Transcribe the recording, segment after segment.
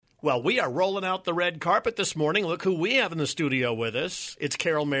Well, we are rolling out the red carpet this morning. Look who we have in the studio with us. It's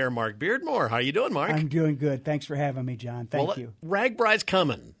Carroll Mayor Mark Beardmore. How you doing, Mark? I'm doing good. Thanks for having me, John. Thank you. RAGBRAI's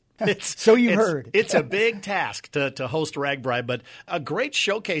coming. So you heard. It's a big task to host RAGBRAI, but a great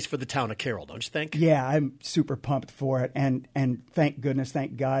showcase for the town of Carroll, don't you think? Yeah, I'm super pumped for it. And thank goodness,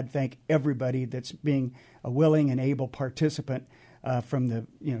 thank God, thank everybody that's being a willing and able participant from the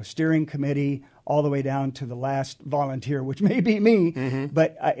steering committee all the way down to the last volunteer, which may be me. Mm-hmm.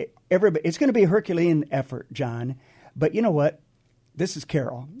 But everybody, it's going to be a Herculean effort, John. But you know what? This is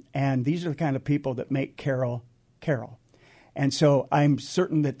Carroll, and these are the kind of people that make Carroll Carroll. And so I'm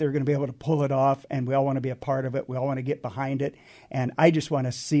certain that they're going to be able to pull it off, and we all want to be a part of it. We all want to get behind it. And I just want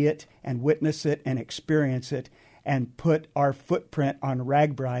to see it and witness it and experience it and put our footprint on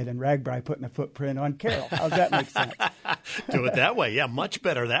RAGBRAI than RAGBRAI putting a footprint on Carroll. How's that make sense? Do it that way. Yeah, much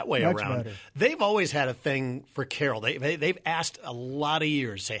better that way much around. Better. They've always had a thing for Carroll. They've asked a lot of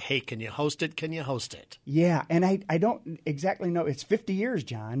years, say, hey, can you host it? Can you host it? Yeah, and I don't exactly know. It's 50 years,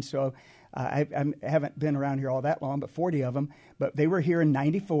 John, so I haven't been around here all that long, but 40 of them. But they were here in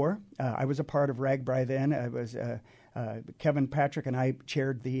 94. I was a part of RAGBRAI then. I was Kevin Patrick and I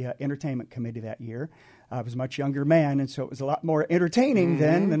chaired the entertainment committee that year. I was a much younger man, and so it was a lot more entertaining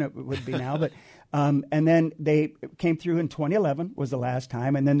then than it would be now. But and then they came through in 2011 was the last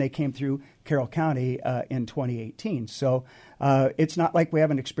time, and then they came through Carroll County in 2018. So it's not like we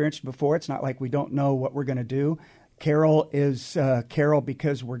haven't experienced it before. It's not like we don't know what we're going to do. Carroll is Carroll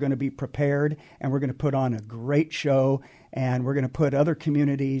because we're going to be prepared, and we're going to put on a great show, and we're going to put other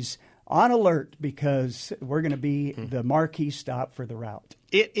communities on alert because we're going to be the marquee stop for the route.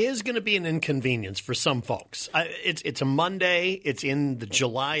 It is going to be an inconvenience for some folks. It's a Monday. It's in the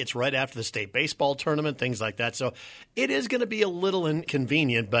July. It's right after the state baseball tournament, things like that. So it is going to be a little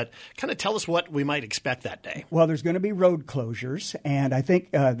inconvenient, but kind of tell us what we might expect that day. Well, there's going to be road closures, and I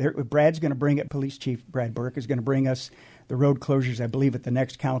think Brad's going to bring it. Police Chief Brad Burke is going to bring us the road closures, I believe, at the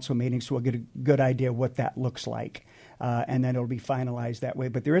next council meeting, so we'll get a good idea what that looks like. And then it'll be finalized that way.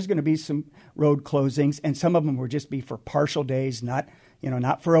 But there is going to be some road closings, and some of them will just be for partial days, not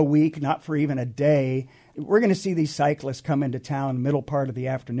for a week, not for even a day. We're going to see these cyclists come into town middle part of the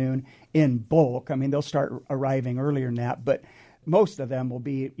afternoon in bulk. I mean, they'll start arriving earlier than that, but most of them will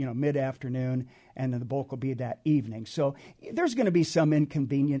be, mid-afternoon, and then the bulk will be that evening. So there's going to be some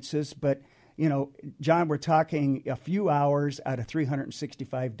inconveniences, but John, we're talking a few hours out of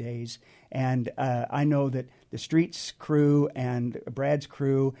 365 days, and I know that the streets crew and Brad's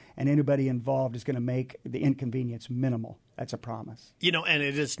crew and anybody involved is going to make the inconvenience minimal. That's a promise. And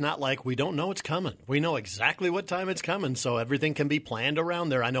it's not like we don't know it's coming. We know exactly what time it's coming, so everything can be planned around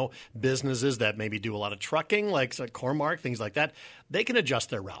there. I know businesses that maybe do a lot of trucking, like Cormark, things like that, they can adjust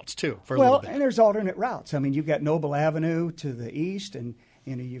their routes, too, for a little bit. Well, and there's alternate routes. I mean, you've got Noble Avenue to the east, and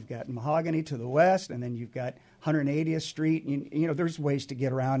you've got Mahogany to the west, and then you've got 180th Street. There's ways to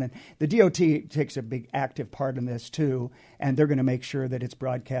get around. And the DOT takes a big active part in this, too, and they're going to make sure that it's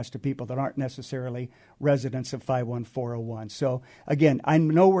broadcast to people that aren't necessarily residents of 51401. So, again, I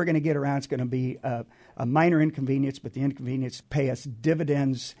know we're going to get around. It's going to be a minor inconvenience, but the inconvenience pay us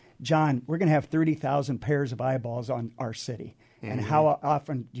dividends. John, we're going to have 30,000 pairs of eyeballs on our city. And how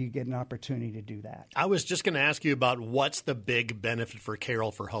often do you get an opportunity to do that? I was just going to ask you about what's the big benefit for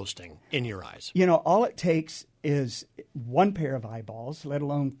Carroll for hosting, in your eyes? All it takes is one pair of eyeballs, let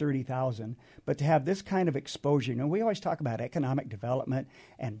alone 30,000. But to have this kind of exposure, we always talk about economic development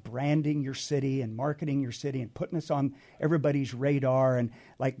and branding your city and marketing your city and putting us on everybody's radar. And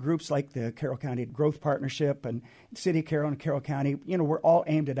like groups like the Carroll County Growth Partnership and City of Carroll and Carroll County, we're all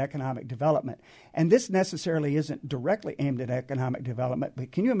aimed at economic development. And this necessarily isn't directly aimed at economic development,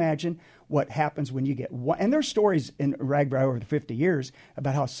 but can you imagine what happens when you get one? And there's stories in RAGBRAI over the 50 years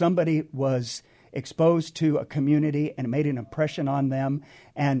about how somebody was exposed to a community and it made an impression on them,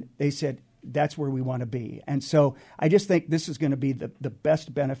 and they said, that's where we want to be. And so I just think this is going to be the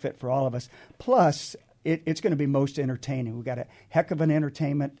best benefit for all of us. Plus, it's going to be most entertaining. We've got a heck of an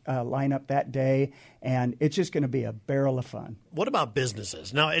entertainment lineup that day, and it's just going to be a barrel of fun. What about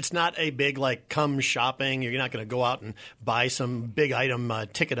businesses? Now, it's not a big, come shopping. You're not going to go out and buy some big item,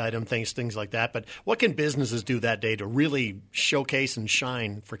 ticket item things like that. But what can businesses do that day to really showcase and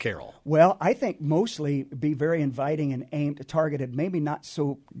shine for Carroll? Well, I think mostly be very inviting and aimed, targeted, maybe not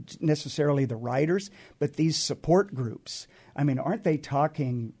so necessarily the riders, but these support groups. I mean, aren't they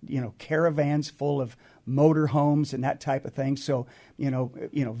talking, caravans full of motor homes and that type of thing? So,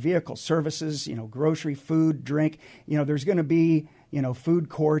 vehicle services, grocery, food, drink, there's going to be, food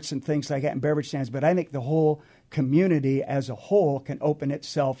courts and things like that and beverage stands. But I think the whole community as a whole can open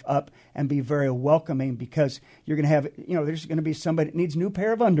itself up and be very welcoming, because you're going to have, there's going to be somebody that needs a new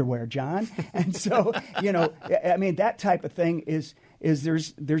pair of underwear, John. And so, I mean, that type of thing is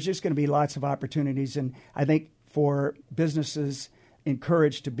there's just going to be lots of opportunities. And I think for businesses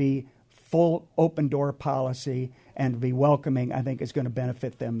encouraged to be full open door policy and to be welcoming, I think is going to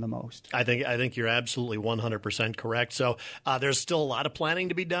benefit them the most. I think you're absolutely 100% correct. So there's still a lot of planning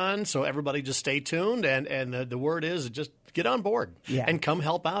to be done. So everybody just stay tuned. And the word is just get on board and come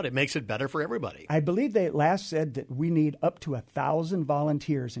help out. It makes it better for everybody. I believe they last said that we need up to 1,000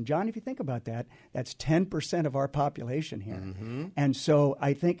 volunteers. And John, if you think about that, that's 10% of our population here. Mm-hmm. And so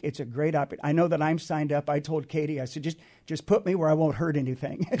I think it's a great opportunity. I know that I'm signed up. I told Katie, I said, just put me where I won't hurt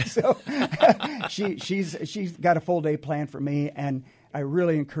anything. So she's got a full day plan for me, and I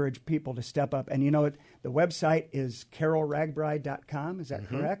really encourage people to step up. And the website is carrollragbrai.com. Is that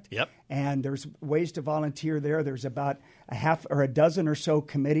correct? Yep. And there's ways to volunteer there. There's about a half or a dozen or so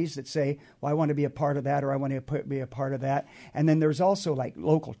committees that say, well, I want to be a part of that, or I want to be a part of that. And then there's also like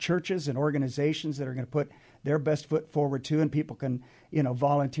local churches and organizations that are going to put their best foot forward too, and people can,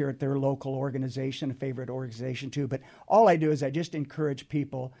 volunteer at their local organization, a favorite organization too. But all I do is I just encourage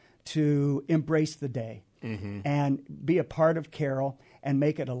people to embrace the day and be a part of Carroll and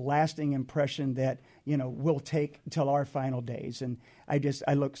make it a lasting impression that, we'll take till our final days. And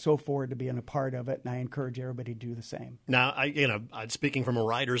I look so forward to being a part of it, and I encourage everybody to do the same. Now, speaking from a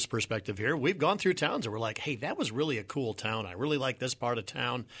rider's perspective here, we've gone through towns where we're like, hey, that was really a cool town. I really like this part of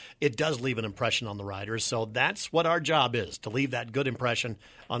town. It does leave an impression on the riders. So that's what our job is, to leave that good impression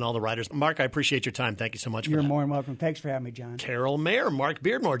on all the riders. Mark, I appreciate your time. Thank you so much for that. You're more than welcome. Thanks for having me, John. Carroll Mayor Mark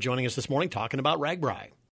Beardmore joining us this morning talking about RAGBRAI.